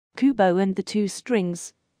Kubo and the Two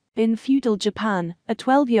Strings. In feudal Japan, a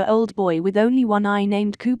 12-year-old boy with only one eye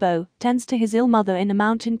named Kubo tends to his ill mother in a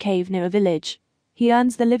mountain cave near a village. He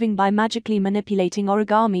earns the living by magically manipulating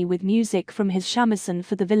origami with music from his shamisen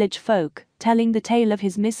for the village folk, telling the tale of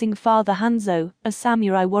his missing father Hanzo, a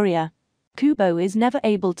samurai warrior. Kubo is never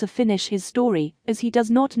able to finish his story, as he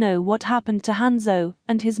does not know what happened to Hanzo,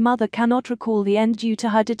 and his mother cannot recall the end due to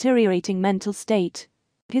her deteriorating mental state.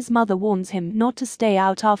 His mother warns him not to stay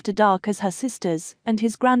out after dark as her sisters, and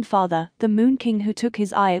his grandfather, the Moon King who took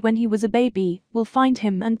his eye when he was a baby, will find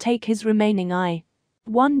him and take his remaining eye.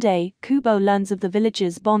 One day, Kubo learns of the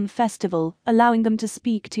village's Bon festival, allowing them to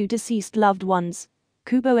speak to deceased loved ones.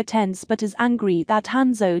 Kubo attends but is angry that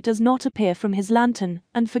Hanzo does not appear from his lantern,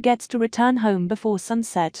 and forgets to return home before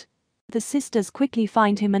sunset. The sisters quickly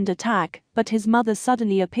find him and attack, but his mother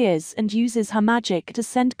suddenly appears and uses her magic to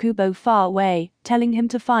send Kubo far away, telling him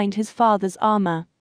to find his father's armor.